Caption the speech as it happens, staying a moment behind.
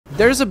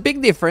There's a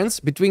big difference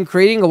between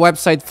creating a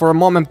website for a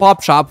mom and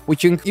pop shop,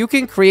 which you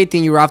can create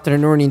in your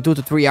afternoon in 2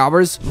 to 3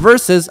 hours,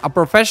 versus a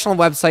professional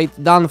website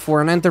done for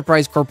an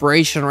enterprise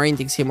corporation or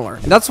anything similar.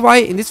 And that's why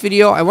in this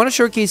video, I want to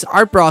showcase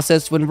our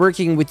process when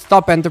working with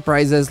top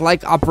enterprises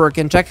like Upwork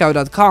and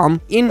Checkout.com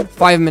in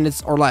 5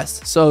 minutes or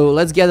less. So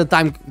let's get the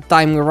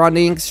time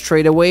running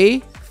straight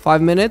away.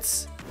 5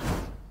 minutes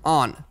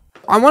on.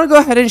 I want to go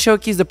ahead and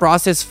showcase the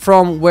process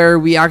from where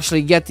we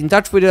actually get in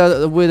touch with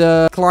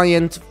a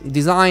client,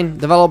 design,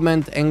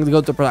 development, and go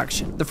to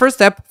production. The first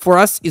step for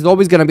us is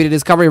always going to be the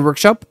discovery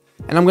workshop,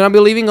 and I'm going to be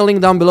leaving a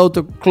link down below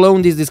to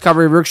clone this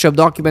discovery workshop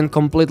document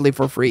completely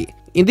for free.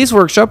 In this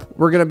workshop,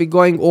 we're going to be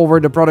going over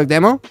the product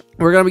demo.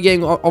 We're going to be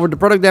getting over the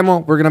product demo.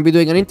 We're going to be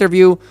doing an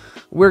interview.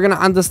 We're going to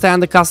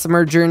understand the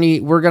customer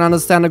journey. We're going to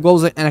understand the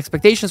goals and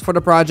expectations for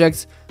the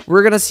projects.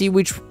 We're going to see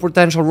which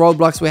potential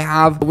roadblocks we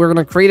have. We're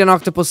going to create an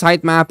octopus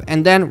sitemap,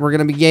 and then we're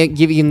going to be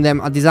giving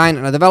them a design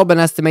and a development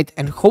estimate,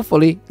 and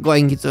hopefully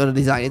going into the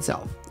design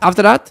itself.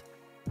 After that,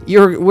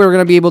 we're going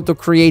to be able to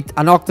create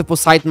an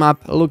octopus sitemap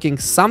looking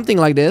something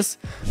like this.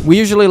 We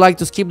usually like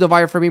to skip the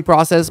wireframing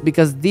process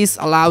because this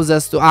allows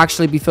us to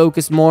actually be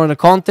focused more on the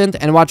content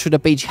and what should the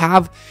page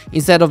have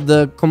instead of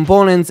the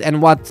components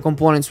and what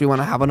components we want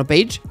to have on a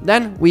page.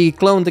 Then we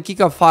clone the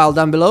kickoff file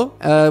down below,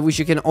 which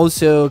you can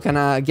also kind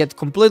of get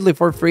completely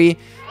for free.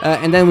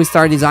 And then we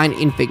start design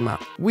in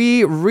Figma.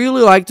 We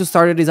really like to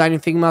start a design in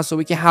Figma so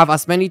we can have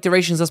as many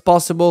iterations as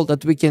possible,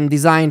 that we can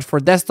design for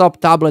desktop,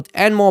 tablet,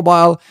 and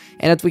mobile,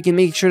 and that we can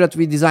make sure that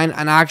we design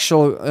an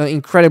actual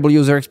incredible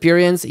user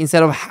experience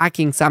instead of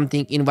hacking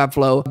something in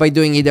Webflow by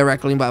doing it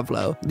directly in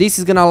Webflow. This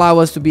is going to allow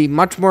us to be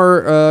much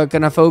more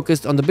kind of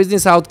focused on the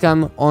business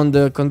outcome, on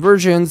the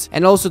conversions,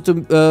 and also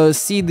to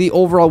see the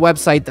overall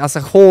website as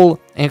a whole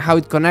and how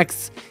it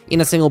connects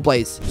in a single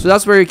place. So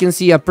that's where you can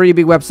see a pretty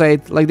big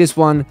website like this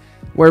one,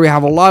 where we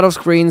have a lot of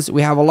screens,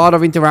 we have a lot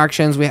of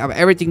interactions, we have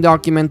everything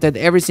documented,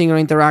 every single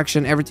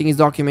interaction, everything is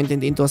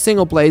documented into a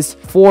single place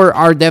for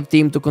our dev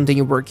team to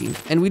continue working.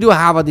 And we do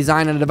have a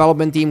design and a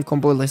development team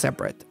completely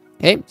separate.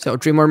 Okay, so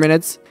 3 more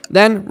minutes.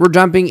 Then we're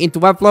jumping into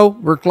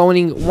Webflow. We're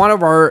cloning one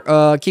of our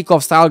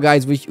kickoff style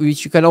guides, which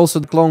you can also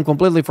clone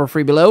completely for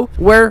free below,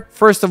 where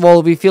first of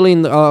all, we fill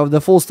in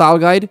the full style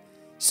guide.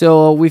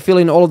 So we fill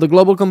in all of the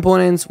global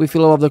components, we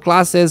fill all of the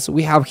classes,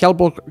 we have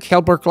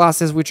helper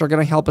classes, which are going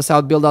to help us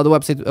out build out the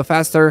website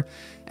faster.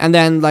 And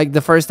then like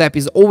the first step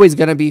is always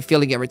going to be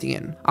filling everything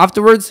in.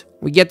 Afterwards,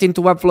 we get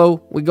into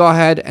Webflow, we go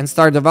ahead and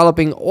start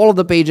developing all of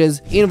the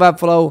pages in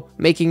Webflow,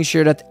 making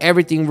sure that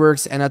everything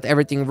works and that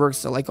everything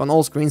works like on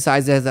all screen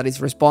sizes, that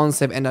it's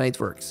responsive and that it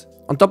works.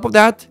 On top of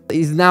that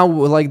is now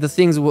like the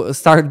things will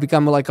start to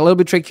become like a little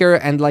bit trickier,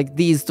 and like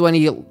these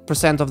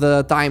 20% of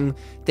the time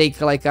take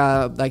like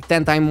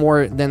 10 times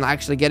more than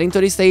actually getting to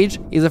this stage.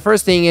 Is the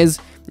first thing is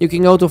you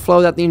can go to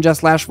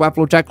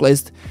flow.ninja/Webflow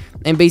Checklist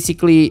and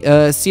basically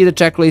see the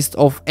checklist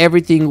of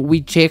everything we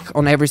check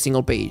on every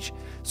single page.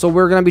 So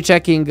we're going to be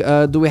checking,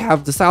 do we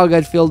have the style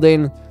guide filled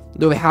in?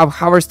 Do we have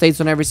hover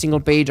states on every single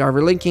page? Are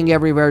we linking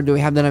everywhere? Do we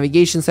have the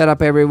navigation set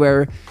up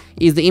everywhere?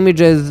 Is the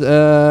images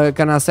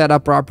kind of set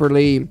up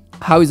properly?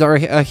 How is our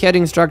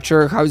heading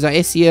structure? How is our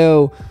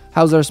SEO?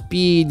 How's our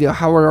speed?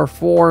 How are our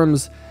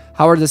forms?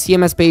 How are the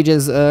CMS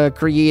pages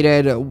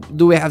created?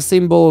 Do we have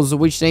symbols?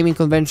 Which naming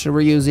convention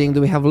we're using? Do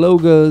we have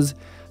logos?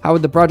 How are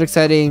the project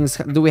settings?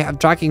 Do we have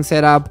tracking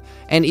set up?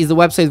 And is the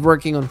website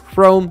working on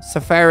Chrome,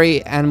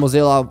 Safari, and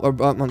Mozilla, or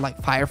like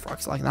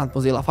Firefox, like not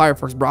Mozilla,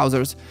 Firefox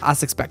browsers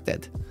as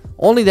expected?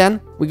 Only then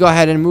we go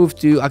ahead and move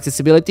to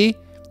accessibility.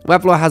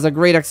 Webflow has a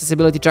great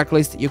accessibility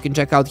checklist you can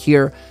check out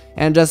here,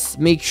 and just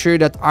make sure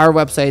that our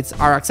websites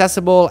are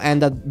accessible,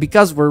 and that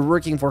because we're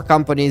working for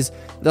companies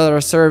that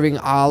are serving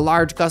a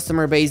large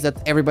customer base, that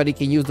everybody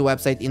can use the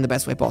website in the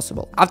best way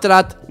possible. After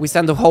that, we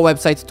send the whole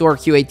website to our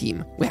QA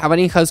team. We have an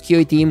in-house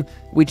QA team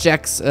which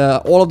checks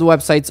all of the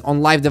websites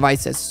on live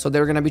devices. So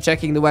they're going to be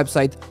checking the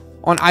website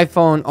on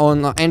iPhone,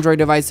 on Android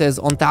devices,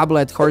 on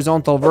tablet,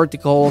 horizontal,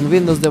 vertical, on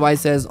Windows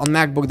devices, on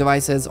MacBook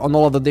devices, on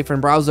all of the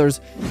different browsers,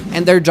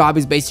 and their job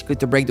is basically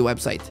to break the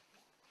website.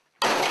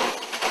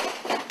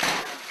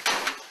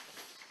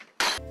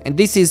 And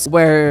this is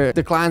where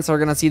the clients are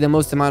gonna see the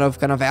most amount of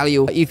kind of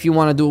value if you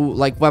want to do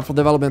like Webflow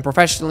development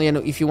professionally, and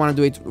if you want to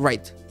do it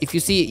right. If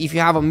you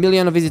have a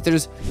million of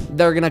visitors,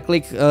 they're gonna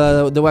click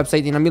the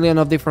website in a million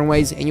of different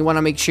ways, and you want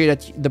to make sure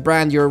that the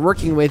brand you're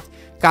working with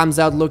comes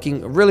out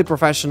looking really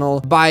professional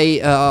by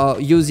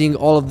using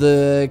all of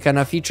the kind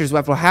of features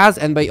Webflow has,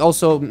 and by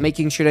also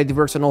making sure that it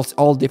works on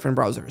all different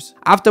browsers.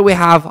 After we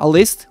have a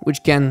list,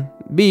 which can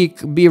be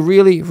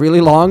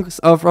really long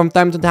from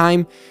time to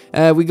time,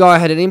 we go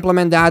ahead and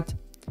implement that.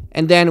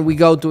 And then we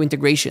go to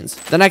integrations.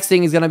 The next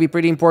thing is going to be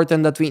pretty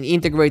important, that we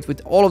integrate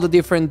with all of the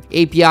different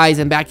APIs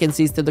and backend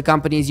systems the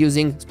company is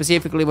using,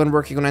 specifically when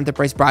working on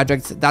enterprise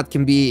projects. That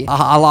can be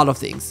a lot of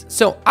things.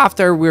 So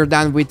after we're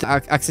done with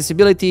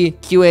accessibility,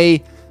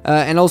 QA,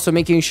 and also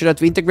making sure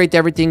that we integrate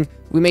everything,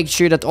 we make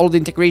sure that all the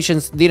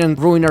integrations didn't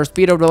ruin our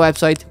speed of the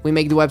website. We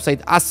make the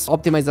website as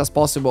optimized as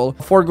possible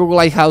for Google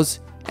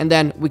Lighthouse, and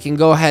then we can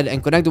go ahead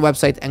and connect the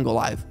website and go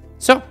live.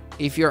 So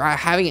if you're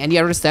having any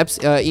other steps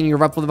in your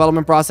Webflow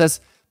development process,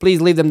 please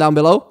leave them down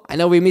below. I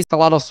know we missed a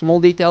lot of small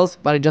details,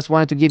 but I just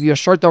wanted to give you a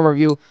short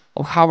overview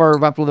of how our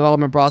Webflow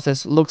development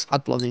process looks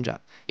at Flow Ninja.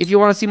 If you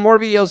want to see more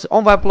videos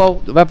on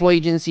Webflow, the Webflow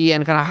agency,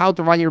 and kind of how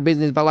to run your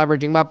business by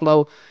leveraging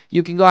Webflow,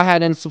 you can go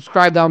ahead and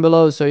subscribe down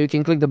below. So you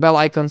can click the bell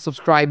icon,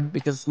 subscribe,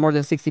 because more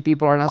than 60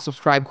 people are not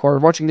subscribed who are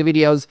watching the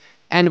videos,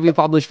 and we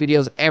publish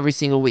videos every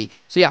single week.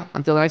 So yeah,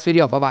 until the next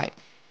video, bye-bye.